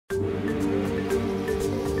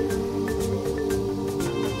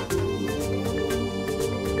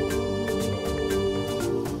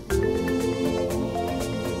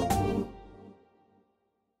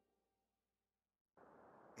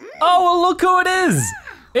cool it is!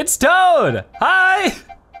 It's Toad, hi!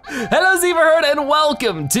 Hello Zebraheard and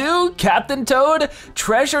welcome to Captain Toad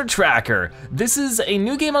Treasure Tracker. This is a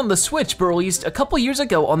new game on the Switch, but released a couple years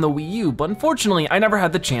ago on the Wii U, but unfortunately I never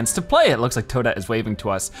had the chance to play it. Looks like Toadette is waving to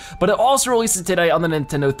us. But it also releases today on the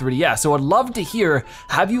Nintendo 3DS, so I'd love to hear,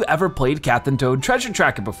 have you ever played Captain Toad Treasure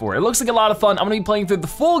Tracker before? It looks like a lot of fun. I'm gonna be playing through the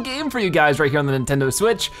full game for you guys right here on the Nintendo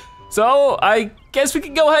Switch. So I guess we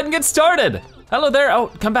can go ahead and get started. Hello there, oh,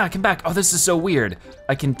 come back. Oh, this is so weird.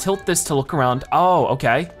 I can tilt this to look around. Oh,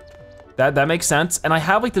 okay. That makes sense. And I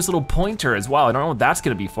have like this little pointer as well. I don't know what that's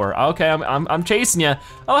gonna be for. Okay, I'm chasing you.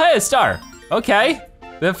 Oh, hey, a star. Okay,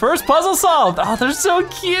 the first puzzle solved. Oh, they're so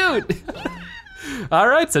cute. All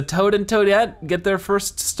right, so Toad and Toadette get their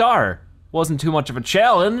first star. Wasn't too much of a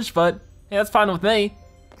challenge, but yeah, that's fine with me.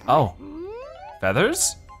 Oh,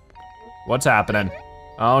 feathers? What's happening?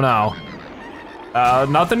 Oh no.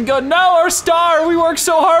 Nothing good. No, our star, we worked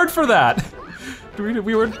so hard for that.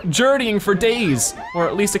 We were journeying for days, or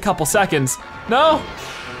at least a couple seconds. No,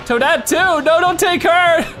 Toadette too, no, don't take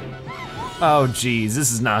her. Oh geez,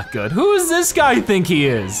 this is not good. Who does this guy think he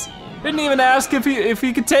is? Didn't even ask if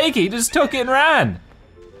he could take it, he just took it and ran.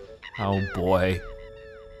 Oh boy.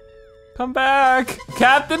 Come back,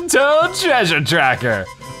 Captain Toad Treasure Tracker.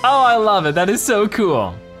 Oh, I love it, that is so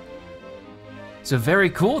cool. So very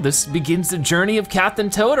cool, this begins the journey of Captain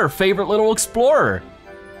Toad, our favorite little explorer.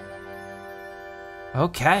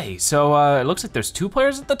 Okay, so it looks like there's 2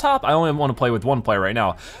 players at the top. I only want to play with 1 player right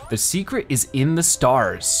now. The secret is in the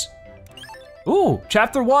stars. Ooh,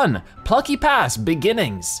 chapter 1, Plucky Pass,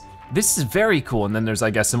 Beginnings. This is very cool, and then there's, I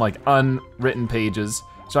guess, some like unwritten pages.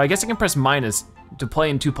 So I guess I can press minus to play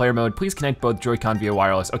in 2-player mode. Please connect both Joy-Con via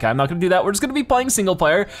wireless. Okay, I'm not gonna do that. We're just gonna be playing single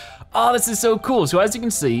player. Oh, this is so cool. So as you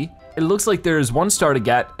can see, it looks like there's 1 star to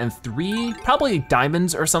get and 3, probably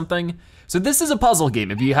diamonds or something. So this is a puzzle game,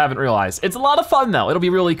 if you haven't realized. It's a lot of fun though, it'll be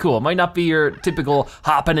really cool. It might not be your typical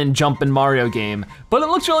hopping and jumping Mario game, but it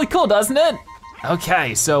looks really cool, doesn't it?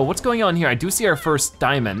 Okay, so what's going on here? I do see our first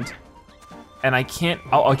diamond, and I can't,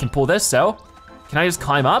 oh, I can pull this, so. Can I just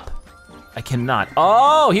climb up? I cannot.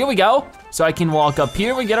 Oh, here we go. So I can walk up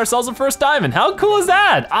here, we get ourselves a first diamond. How cool is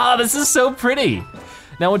that? Ah, this is so pretty.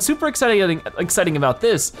 Now what's super exciting about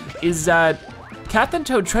this is that Captain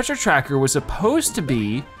Toad Treasure Tracker was supposed to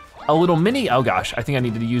be a little mini, oh gosh, I think I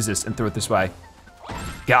needed to use this and throw it this way.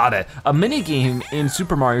 Got it, a mini game in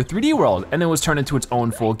Super Mario 3D World, and it was turned into its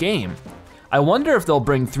own full game. I wonder if they'll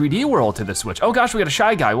bring 3D World to the Switch. Oh gosh, we got a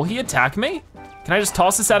Shy Guy, will he attack me? Can I just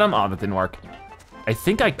toss this at him? Oh, that didn't work. I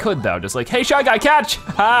think I could though, just like, hey Shy Guy, catch!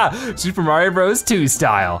 Ha, Super Mario Bros. 2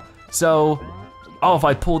 style. So, oh, if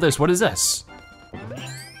I pull this, what is this?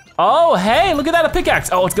 Oh, hey, look at that, a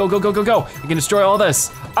pickaxe. Oh, let's go. We can destroy all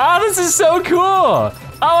this. Oh, this is so cool. Oh,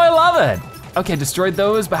 I love it. Okay, destroyed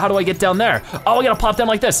those, but how do I get down there? Oh, I gotta pop down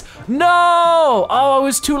like this. No, oh, I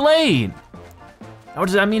was too late. What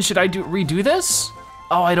does that mean? Should I redo this?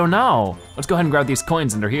 Oh, I don't know. Let's go ahead and grab these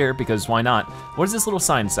coins under here because why not? What does this little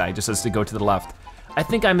sign say? It just says to go to the left. I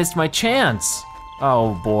think I missed my chance.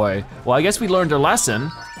 Oh boy. Well, I guess we learned our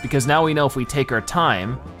lesson because now we know if we take our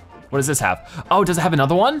time. What does this have? Oh, does it have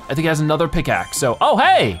another one? I think it has another pickaxe. So, oh,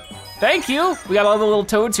 hey, thank you. We got all the little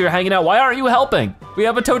toads here hanging out. Why aren't you helping? We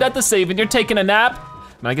have a Toadette to save and you're taking a nap?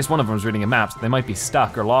 And I guess one of them is reading a map, so they might be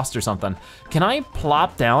stuck or lost or something. Can I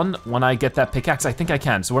plop down when I get that pickaxe? I think I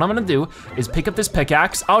can. So what I'm gonna do is pick up this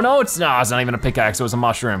pickaxe. Oh no, it's not even a pickaxe, it was a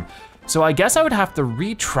mushroom. So I guess I would have to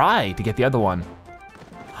retry to get the other one.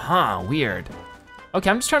 Huh, weird. Okay,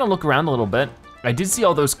 I'm just trying to look around a little bit. I did see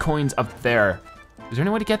all those coins up there. Is there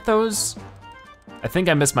any way to get those? I think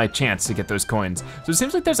I missed my chance to get those coins. So it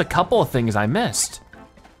seems like there's a couple of things I missed,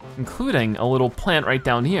 including a little plant right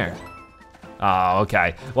down here. Oh,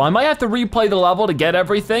 okay. Well, I might have to replay the level to get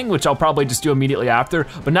everything, which I'll probably just do immediately after.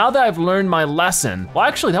 But now that I've learned my lesson, well,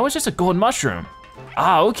 actually, that was just a golden mushroom.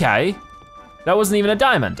 Ah, okay. That wasn't even a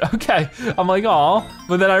diamond, okay. I'm like, oh,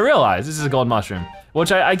 but then I realized this is a golden mushroom,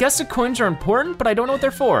 which I guess the coins are important, but I don't know what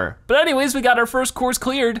they're for. But anyways, we got our first course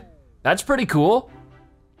cleared. That's pretty cool.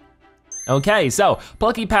 Okay, so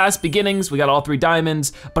Plucky Pass, Beginnings, we got all 3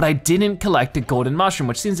 diamonds, but I didn't collect a golden mushroom,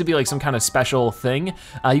 which seems to be like some kind of special thing.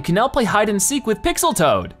 You can now play hide and seek with Pixel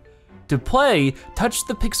Toad. To play, touch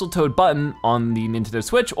the Pixel Toad button on the Nintendo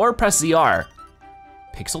Switch or press ZR.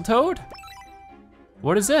 Pixel Toad?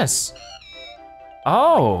 What is this?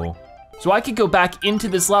 Oh, so I could go back into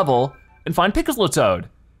this level and find Pixel Toad.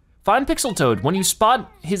 Find Pixel Toad. When you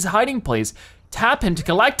spot his hiding place, tap him to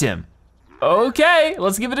collect him. Okay,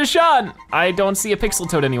 let's give it a shot. I don't see a Pixel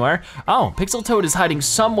Toad anywhere. Oh, Pixel Toad is hiding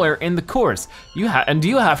somewhere in the course. You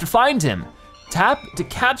have to find him. Tap to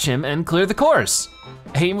catch him and clear the course.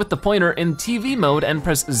 Aim with the pointer in TV mode and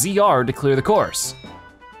press ZR to clear the course.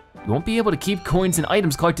 You won't be able to keep coins and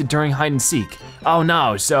items collected during hide and seek. Oh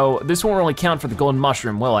no, so this won't really count for the golden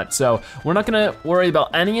mushroom, will it? So we're not gonna worry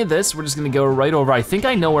about any of this. We're just gonna go right over. I think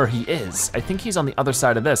I know where he is. I think he's on the other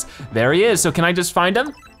side of this. There he is, so can I just find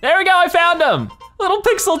him? There we go, I found him. Little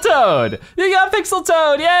Pixel Toad. You got Pixel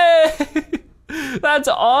Toad, yay! That's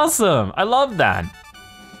awesome, I love that.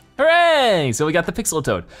 Hooray, so we got the Pixel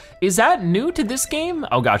Toad. Is that new to this game?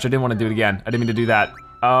 Oh gosh, I didn't wanna do it again. I didn't mean to do that.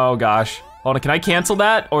 Oh gosh. Hold on, can I cancel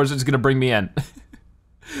that? Or is it just gonna bring me in?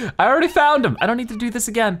 I already found him. I don't need to do this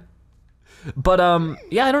again. But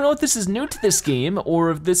yeah, I don't know if this is new to this game or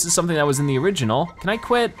if this is something that was in the original. Can I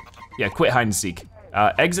quit? Yeah, quit hide and seek.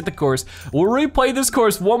 Exit the course. We'll replay this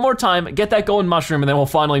course one more time, get that golden mushroom, and then we'll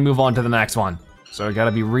finally move on to the next one. So I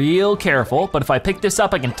gotta be real careful, but if I pick this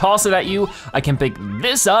up, I can toss it at you. I can pick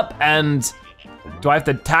this up and, do I have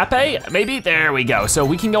to tap A? Maybe, there we go. So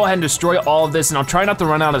we can go ahead and destroy all of this, and I'll try not to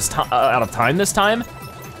run out of time this time.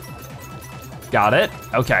 Got it,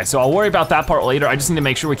 okay, so I'll worry about that part later. I just need to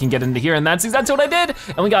make sure we can get into here, and that's exactly what I did.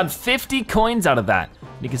 And we got 50 coins out of that.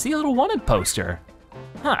 You can see a little wanted poster.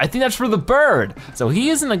 Huh, I think that's for the bird. So he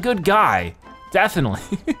isn't a good guy, definitely.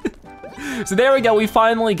 So there we go, we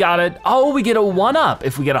finally got it. Oh, we get a 1-up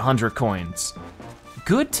if we get 100 coins.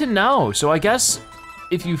 Good to know, so I guess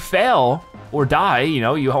if you fail, or die, you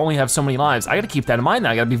know, you only have so many lives. I gotta keep that in mind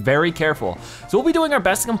now, I gotta be very careful. So we'll be doing our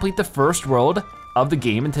best to complete the first world of the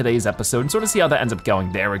game in today's episode and sort of see how that ends up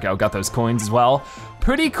going. There we go, got those coins as well.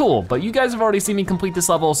 Pretty cool, but you guys have already seen me complete this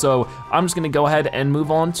level, so I'm just gonna go ahead and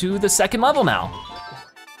move on to the second level now.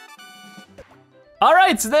 All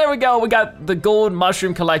right, so there we go. We got the gold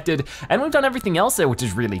mushroom collected and we've done everything else there, which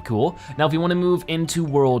is really cool. Now, if you wanna move into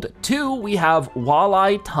world 2, we have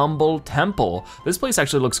Walleye Tumble Temple. This place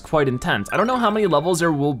actually looks quite intense. I don't know how many levels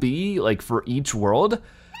there will be like for each world,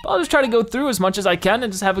 but I'll just try to go through as much as I can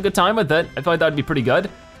and just have a good time with it. I thought that'd be pretty good.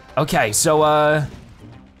 Okay, so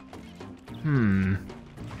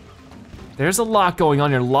there's a lot going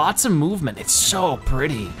on here, lots of movement. It's so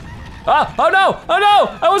pretty. Ah, oh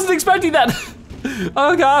no, I wasn't expecting that.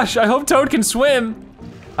 Oh gosh, I hope Toad can swim.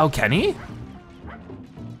 Oh, can he?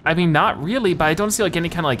 I mean, not really, but I don't see like any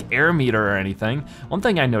kind of like air meter or anything. One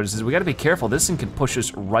thing I noticed is we gotta be careful. This thing could push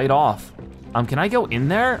us right off. Can I go in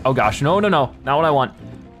there? Oh gosh, no, not what I want.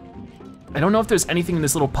 I don't know if there's anything in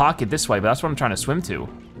this little pocket this way, but that's what I'm trying to swim to.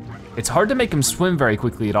 It's hard to make him swim very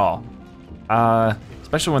quickly at all.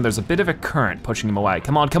 Especially when there's a bit of a current pushing him away.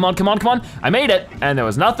 Come on. I made it, and there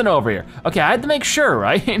was nothing over here. Okay, I had to make sure,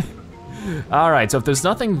 right? All right, so if there's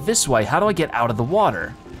nothing this way, how do I get out of the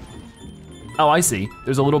water? Oh, I see.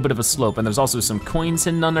 There's a little bit of a slope, and there's also some coins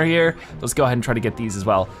hidden under here. Let's go ahead and try to get these as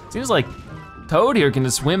well. Seems like Toad here can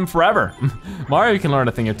just swim forever. Mario can learn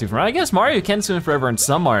a thing or two from it. I guess Mario can swim forever in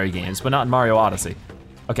some Mario games, but not in Mario Odyssey.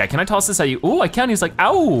 Okay, can I toss this at you? Ooh, I can, he's like,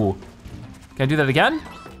 ow. Can I do that again?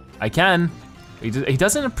 I can. He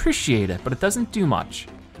doesn't appreciate it, but it doesn't do much.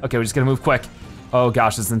 Okay, we're just gonna move quick. Oh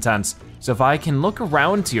gosh, this is intense. So if I can look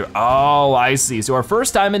around here, oh, I see. So our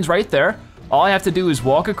first diamond's right there. All I have to do is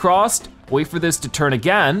walk across, wait for this to turn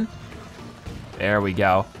again. There we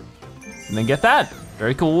go. And then get that.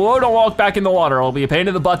 Very cool. Whoa, don't walk back in the water. It'll be a pain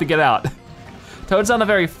in the butt to get out. Toad's not a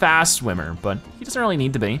very fast swimmer, but he doesn't really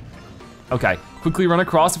need to be. Okay, quickly run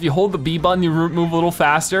across. If you hold the B button, you move a little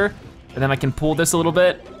faster. And then I can pull this a little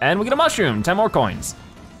bit, and we get a mushroom, 10 more coins.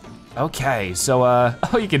 Okay, so,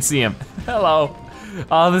 oh, you can see him. Hello.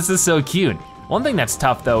 Oh, this is so cute. One thing that's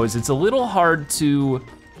tough though is it's a little hard to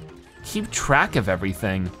keep track of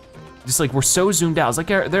everything. Just like we're so zoomed out. It's like,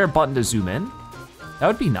 is there a button to zoom in? That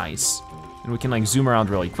would be nice. And we can like zoom around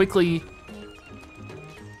really quickly.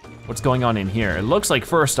 What's going on in here? It looks like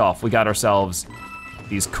first off, we got ourselves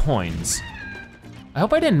these coins. I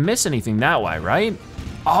hope I didn't miss anything that way, right?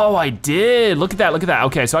 Oh, I did, look at that, look at that.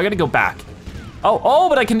 Okay, so I gotta go back. Oh,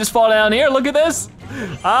 but I can just fall down here, look at this.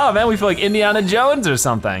 Oh man, we feel like Indiana Jones or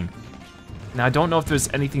something. Now I don't know if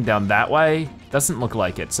there's anything down that way. Doesn't look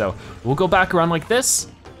like it, so we'll go back around like this.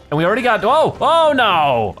 And we already got, oh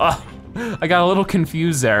no. I got a little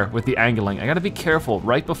confused there with the angling. I gotta be careful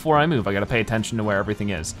right before I move. I gotta pay attention to where everything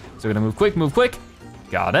is. So we're gonna move quick.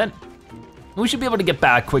 Got it. We should be able to get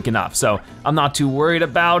back quick enough, so I'm not too worried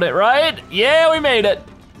about it, right? Yeah, we made it.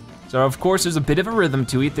 So of course there's a bit of a rhythm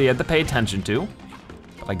to it that you have to pay attention to.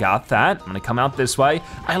 But I got that, I'm gonna come out this way.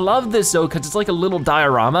 I love this though, cause it's like a little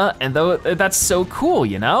diorama, and though that's so cool,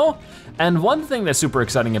 you know? And one thing that's super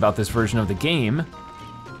exciting about this version of the game,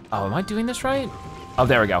 oh, am I doing this right? Oh,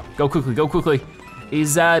 there we go, go quickly,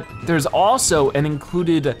 is that there's also an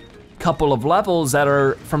included couple of levels that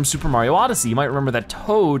are from Super Mario Odyssey. You might remember that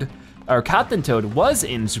Toad, or Captain Toad, was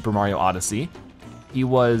in Super Mario Odyssey. He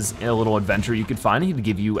was in a little adventure you could find. He'd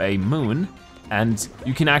give you a moon, and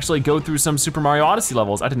you can actually go through some Super Mario Odyssey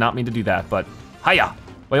levels. I did not mean to do that, but hiya.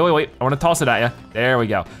 Wait, I wanna toss it at you. There we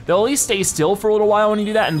go. They'll at least stay still for a little while when you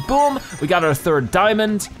do that, and boom, we got our third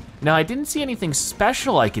diamond. Now, I didn't see anything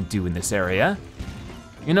special I could do in this area.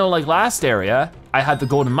 You know, like last area, I had the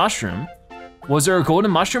golden mushroom. Was there a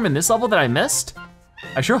golden mushroom in this level that I missed?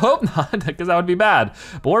 I sure hope not, because that would be bad.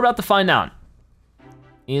 But we're about to find out.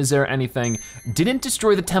 Is there anything? Didn't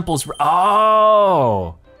destroy the temples.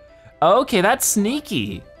 Oh, okay, that's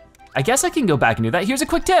sneaky. I guess I can go back and do that. Here's a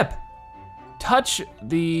quick tip. Touch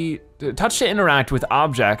to interact with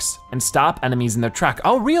objects and stop enemies in their track.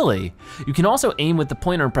 Oh, really? You can also aim with the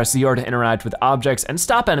pointer and press the R to interact with objects and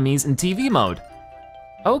stop enemies in TV mode.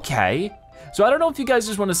 Okay, so I don't know if you guys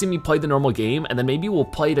just wanna see me play the normal game and then maybe we'll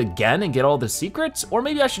play it again and get all the secrets, or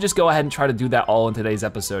maybe I should just go ahead and try to do that all in today's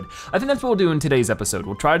episode. I think that's what we'll do in today's episode.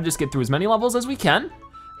 We'll try to just get through as many levels as we can,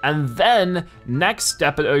 and then next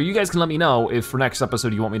step, or you guys can let me know if for next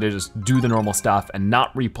episode you want me to just do the normal stuff and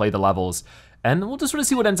not replay the levels, and we'll just sort of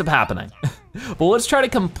see what ends up happening. But let's try to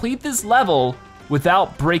complete this level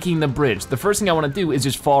without breaking the bridge. The first thing I wanna do is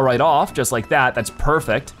just fall right off, just like that, that's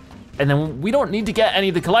perfect. And then we don't need to get any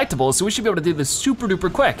of the collectibles, so we should be able to do this super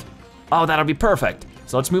duper quick. Oh, that'll be perfect.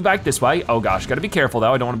 So let's move back this way. Oh gosh, gotta be careful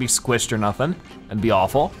though. I don't wanna be squished or nothing. That'd be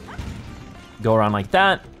awful. Go around like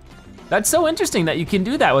that. That's so interesting that you can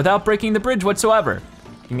do that without breaking the bridge whatsoever.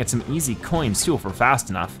 You can get some easy coins too if we're fast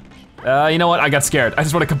enough. You know what, I got scared. I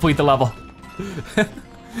just wanna complete the level.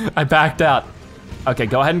 I backed out. Okay,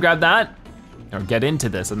 go ahead and grab that, or get into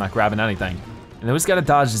this. I'm not grabbing anything. And then we just gotta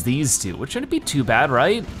dodge these two, which shouldn't be too bad,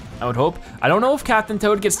 right? I would hope. I don't know if Captain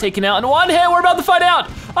Toad gets taken out in one hit. We're about to find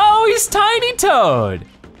out. Oh, he's Tiny Toad.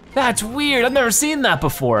 That's weird, I've never seen that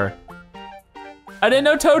before. I didn't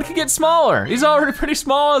know Toad could get smaller. He's already pretty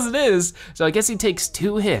small as it is. So I guess he takes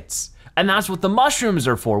 2 hits. And that's what the mushrooms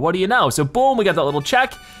are for, what do you know? So boom, we got that little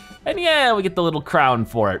check. And yeah, we get the little crown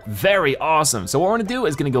for it. Very awesome. So what we're gonna do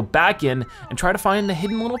is gonna go back in and try to find the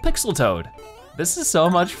hidden little pixel Toad. This is so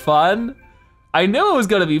much fun. I knew it was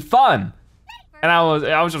gonna be fun. And I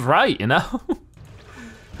was just right, you know?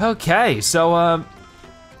 Okay, so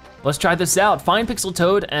let's try this out. Find Pixel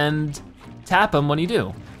Toad and tap him when you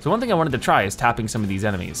do. So one thing I wanted to try is tapping some of these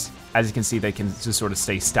enemies. As you can see, they can just sort of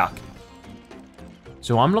stay stuck.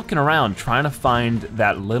 So I'm looking around trying to find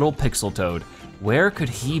that little Pixel Toad. Where could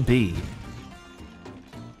he be?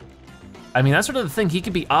 I mean, that's sort of the thing. He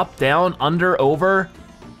could be up, down, under, over.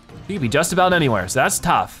 He could be just about anywhere, so that's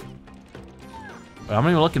tough. But I'm not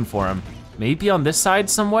even looking for him. Maybe on this side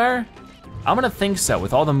somewhere? I'm gonna think so,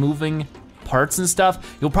 with all the moving parts and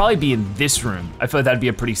stuff. He'll probably be in this room. I feel like that'd be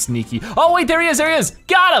a pretty sneaky. Oh wait, there he is,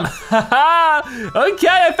 got him! Okay,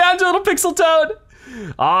 I found your little Pixel Toad.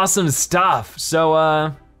 Awesome stuff. So,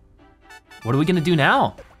 what are we gonna do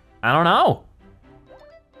now? I don't know.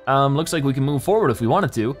 Looks like we can move forward if we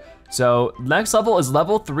wanted to. So, next level is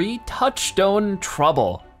level 3, Touchstone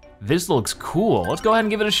Trouble. This looks cool. Let's go ahead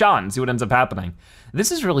and give it a shot and see what ends up happening.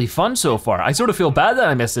 This is really fun so far. I sort of feel bad that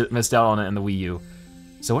I missed out on it in the Wii U.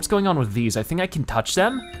 So what's going on with these? I think I can touch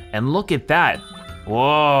them, and look at that.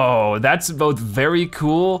 Whoa, that's both very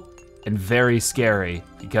cool and very scary,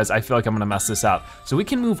 because I feel like I'm gonna mess this up. So we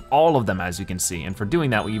can move all of them, as you can see, and for doing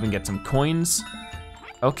that, we even get some coins.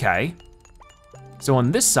 Okay. So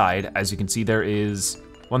on this side, as you can see, there is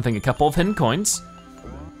one thing, a couple of hidden coins.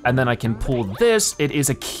 And then I can pull this, it is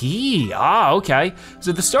a key. Ah, okay.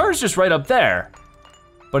 So the star is just right up there,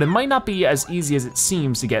 but it might not be as easy as it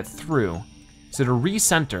seems to get through. So to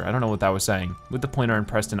recenter, I don't know what that was saying, with the pointer and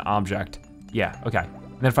pressed an object. Yeah, okay.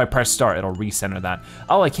 And then if I press start, it'll recenter that.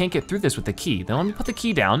 Oh, I can't get through this with the key. Then let me put the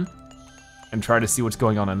key down and try to see what's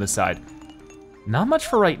going on this side. Not much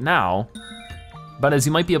for right now, but as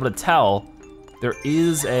you might be able to tell, there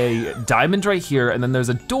is a diamond right here, and then there's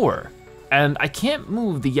a door. And I can't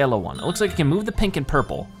move the yellow one. It looks like I can move the pink and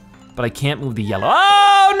purple, but I can't move the yellow.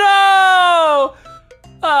 Oh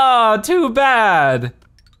no! Oh, too bad.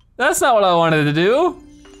 That's not what I wanted to do.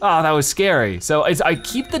 Oh, that was scary. So I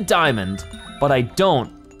keep the diamond, but I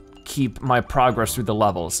don't keep my progress through the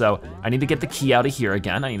level. So I need to get the key out of here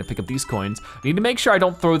again. I need to pick up these coins. I need to make sure I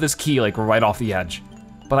don't throw this key like right off the edge.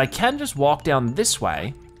 But I can just walk down this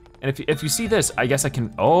way. And if you see this, I guess I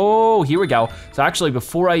can, oh, here we go. So actually,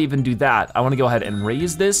 before I even do that, I wanna go ahead and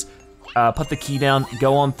raise this, put the key down,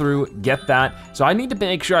 go on through, get that. So I need to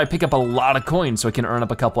make sure I pick up a lot of coins so I can earn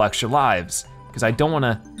up a couple extra lives. Because I don't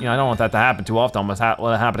wanna, I don't want that to happen too often. Let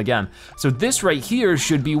it happen again. So this right here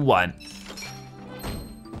should be what?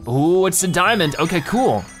 Ooh, it's a diamond, okay,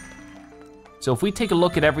 cool. So if we take a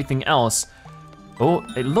look at everything else, oh,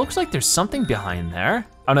 it looks like there's something behind there.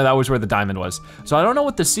 Oh no, that was where the diamond was. So I don't know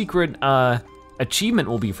what the secret achievement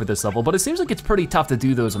will be for this level, but it seems like it's pretty tough to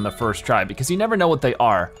do those on the first try because you never know what they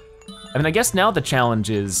are. I mean, I guess now the challenge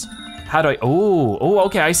is, how do I, oh,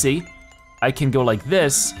 okay, I see. I can go like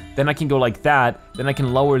this, then I can go like that, then I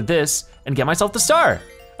can lower this and get myself the star.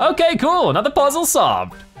 Okay, cool, another puzzle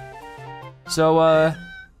solved. So,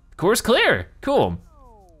 course clear, cool.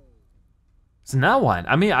 So now what?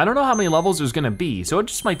 I mean, I don't know how many levels there's gonna be, so it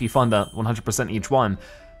just might be fun to 100% each one.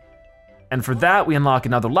 And for that, we unlock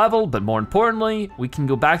another level, but more importantly, we can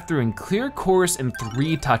go back through and clear course in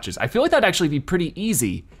 3 touches. I feel like that'd actually be pretty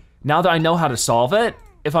easy. Now that I know how to solve it,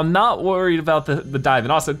 if I'm not worried about the dive.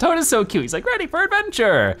 And also, Toad is so cute. He's like, ready for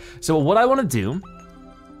adventure. So what I wanna do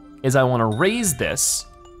is I wanna raise this.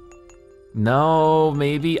 No,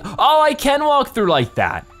 maybe. Oh, I can walk through like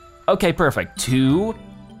that. Okay, perfect. 2,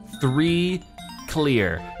 3,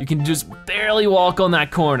 clear. You can just barely walk on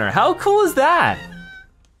that corner. How cool is that?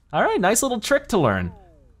 All right, nice little trick to learn.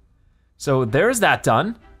 So there's that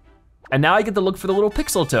done. And now I get to look for the little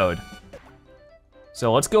pixel toad.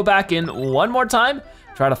 So let's go back in one more time,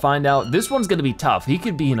 try to find out. This one's gonna be tough. He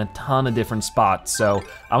could be in a ton of different spots, so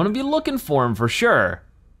I'm gonna be looking for him for sure.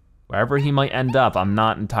 Wherever he might end up, I'm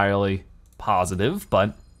not entirely positive,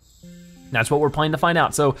 but that's what we're planning to find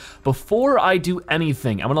out. So before I do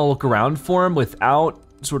anything, I'm gonna look around for him without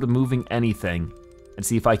sort of moving anything and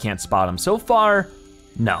see if I can't spot him. So far,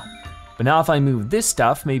 no. But now if I move this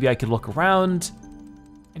stuff, maybe I could look around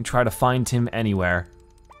and try to find him anywhere.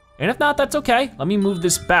 And if not, that's okay. Let me move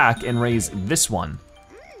this back and raise this one.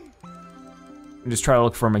 And just try to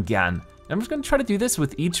look for him again. I'm just gonna try to do this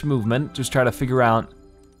with each movement, just try to figure out,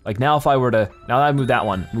 like now if I were to, now that I moved that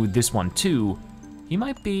one, move this one too, he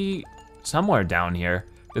might be somewhere down here.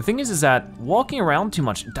 The thing is that walking around too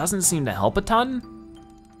much doesn't seem to help a ton.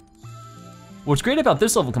 What's great about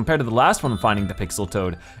this level compared to the last one, finding the pixel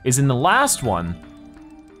toad, is in the last one,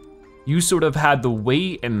 you sort of had to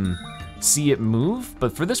wait and see it move,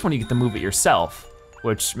 but for this one you get to move it yourself,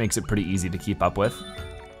 which makes it pretty easy to keep up with.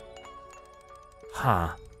 Huh.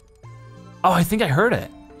 Oh, I think I heard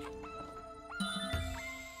it.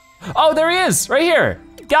 Oh, there he is, right here.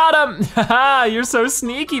 Got him, haha, you're so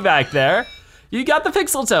sneaky back there. You got the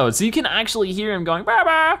pixel toad, so you can actually hear him going, bah,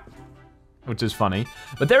 bah, which is funny.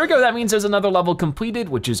 But there we go, that means there's another level completed,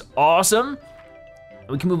 which is awesome.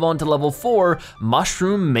 We can move on to level 4,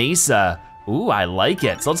 Mushroom Mesa. Ooh, I like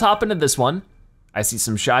it. So let's hop into this one. I see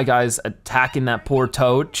some Shy Guys attacking that poor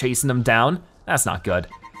toad, chasing him down. That's not good.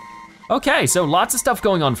 Okay, so lots of stuff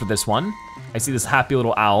going on for this one. I see this happy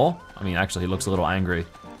little owl. I mean, actually, he looks a little angry.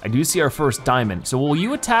 I do see our first diamond. So will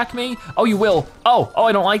you attack me? Oh, you will. Oh,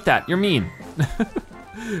 I don't like that. You're mean.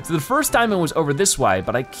 So the first diamond was over this way,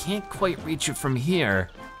 but I can't quite reach it from here.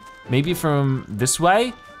 Maybe from this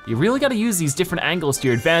way? You really gotta use these different angles to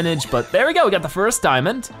your advantage, but there we go, we got the first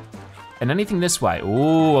diamond. And anything this way.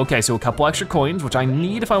 Ooh, okay, so a couple extra coins, which I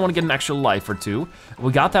need if I wanna get an extra life or 2.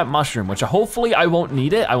 We got that mushroom, which hopefully I won't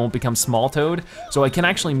need it. I won't become small toad, so I can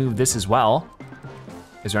actually move this as well.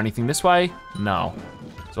 Is there anything this way? No.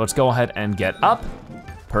 So let's go ahead and get up.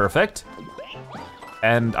 Perfect.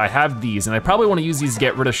 And I have these, and I probably wanna use these to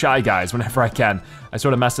get rid of Shy Guys whenever I can. I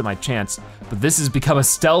sort of messed up my chance, but this has become a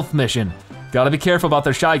stealth mission. Gotta be careful about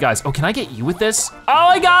their Shy Guys. Oh, can I get you with this? Oh,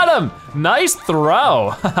 I got him! Nice throw,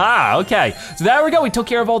 haha, okay. So there we go, we took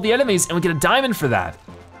care of all the enemies and we get a diamond for that.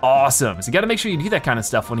 Awesome, so you gotta make sure you do that kind of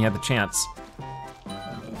stuff when you have the chance.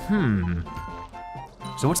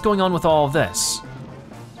 So what's going on with all of this?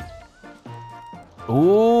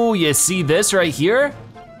 Ooh, you see this right here?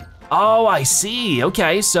 Oh, I see,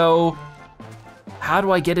 okay, so how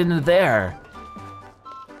do I get into there?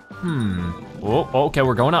 Oh, okay,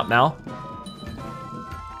 we're going up now.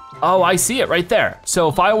 Oh, I see it right there. So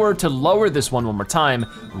if I were to lower this one more time,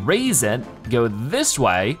 raise it, go this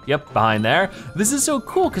way, yep, behind there. This is so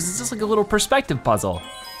cool, because it's just like a little perspective puzzle.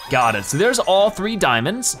 Got it, so there's all 3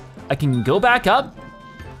 diamonds. I can go back up,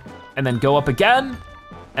 and then go up again,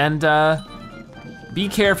 and be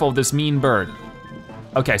careful of this mean bird.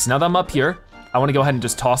 Okay, so now that I'm up here, I wanna go ahead and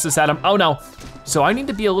just toss this at him. Oh no, so I need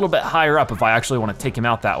to be a little bit higher up if I actually wanna take him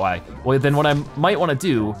out that way. Well, then what I might wanna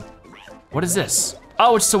do, what is this?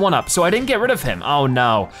 Oh, it's to 1-up, so I didn't get rid of him. Oh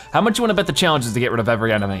no. How much you wanna bet the challenge is to get rid of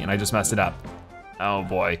every enemy? And I just messed it up. Oh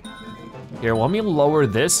boy. Here, let me lower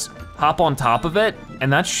this, hop on top of it,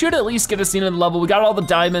 and that should at least get us into the level. We got all the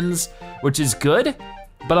diamonds, which is good,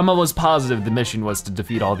 but I'm almost positive the mission was to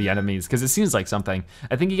defeat all the enemies, because it seems like something.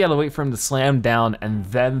 I think you gotta wait for him to slam down and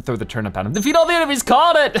then throw the turnip at him. Defeat all the enemies,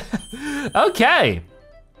 called it! Okay.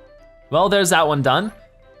 Well, there's that one done.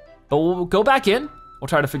 But we'll go back in. We'll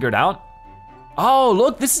try to figure it out. Oh,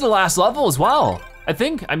 look, this is the last level as well. I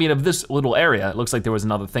think, I mean, of this little area, it looks like there was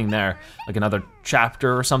another thing there, like another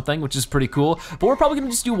chapter or something, which is pretty cool. But we're probably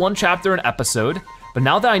gonna just do one chapter an episode. But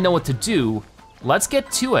now that I know what to do, let's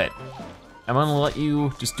get to it. I'm gonna let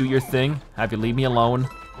you just do your thing, have you leave me alone.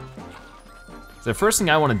 So the first thing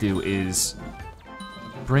I wanna do is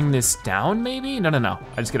bring this down, maybe? No.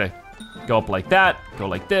 I just gotta go up like that, go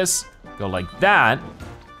like this, go like that,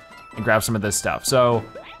 and grab some of this stuff. So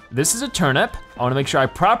this is a turnip. I wanna make sure I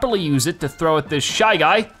properly use it to throw at this Shy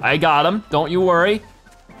Guy. I got him, don't you worry.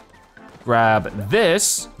 Grab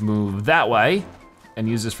this, move that way, and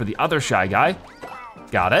use this for the other Shy Guy.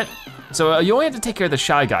 Got it. So you only have to take care of the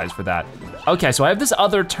Shy Guys for that. Okay, so I have this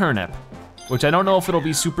other turnip, which I don't know if it'll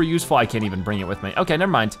be super useful. I can't even bring it with me. Okay,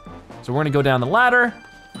 never mind. So we're gonna go down the ladder,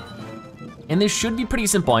 and this should be pretty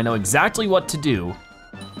simple. I know exactly what to do.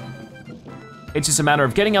 It's just a matter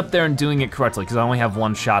of getting up there and doing it correctly, because I only have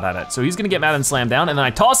one shot at it. So he's gonna get mad and slam down, and then I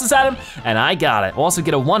toss this at him, and I got it. We'll also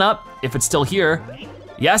get a 1-up if it's still here.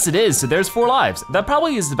 Yes, it is, so there's 4 lives. That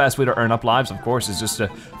probably is the best way to earn up lives, of course, is just to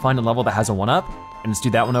find a level that has a 1-up, and just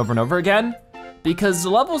do that one over and over again, because the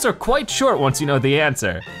levels are quite short once you know the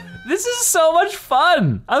answer. This is so much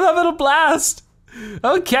fun. I'm having a blast.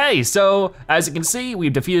 Okay, so as you can see,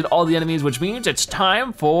 we've defeated all the enemies, which means it's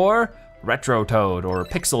time for Retro Toad or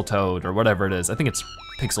Pixel Toad or whatever it is. I think it's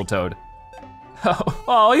Pixel Toad.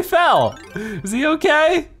 Oh, he fell. Is he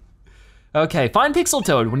okay? Okay, find Pixel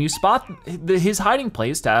Toad. When you spot his hiding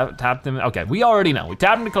place, tap them. Okay, we already know. We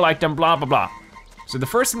tap him to collect them, blah, blah, blah. So the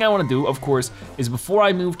first thing I wanna do, of course, is before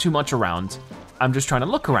I move too much around, I'm just trying to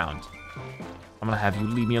look around. I'm gonna have you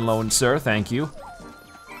leave me alone, sir, thank you.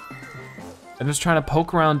 I'm just trying to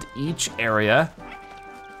poke around each area,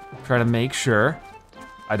 try to make sure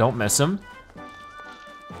I don't miss him.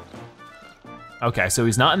 Okay, so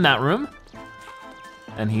he's not in that room.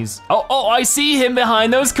 And he's, oh, I see him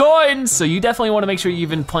behind those coins. So you definitely wanna make sure you've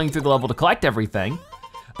been playing through the level to collect everything.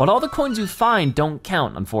 But all the coins you find don't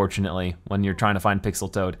count, unfortunately, when you're trying to find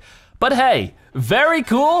Pixel Toad. But hey, very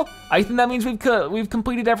cool. I think that means we've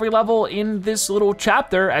completed every level in this little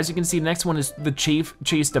chapter. As you can see, the next one is the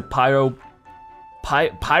chase to Pyro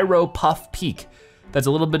Puff Peak. That's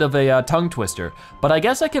a little bit of a tongue twister, but I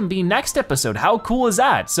guess that can be next episode. How cool is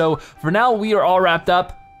that? So for now, we are all wrapped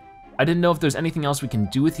up. I didn't know if there's anything else we can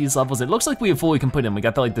do with these levels. It looks like we have fully completed them. We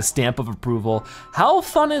got the stamp of approval. How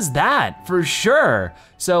fun is that? For sure.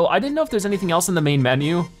 So I didn't know if there's anything else in the main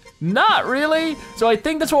menu. Not really. So I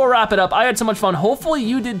think that's where we'll wrap it up. I had so much fun. Hopefully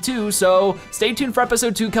you did too. So stay tuned for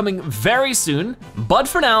episode 2 coming very soon. But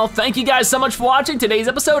for now, thank you guys so much for watching today's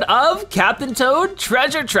episode of Captain Toad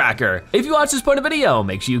Treasure Tracker. If you watch this part of the video,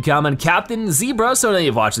 make sure you comment Captain Zebra so that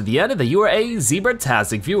you've watched to the end and that you are a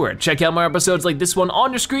zebra-tastic viewer. Check out more episodes like this one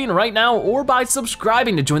on your screen right now or by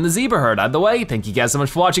subscribing to join the Zebra Herd. Either way, thank you guys so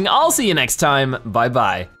much for watching. I'll see you next time.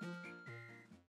 Bye-bye.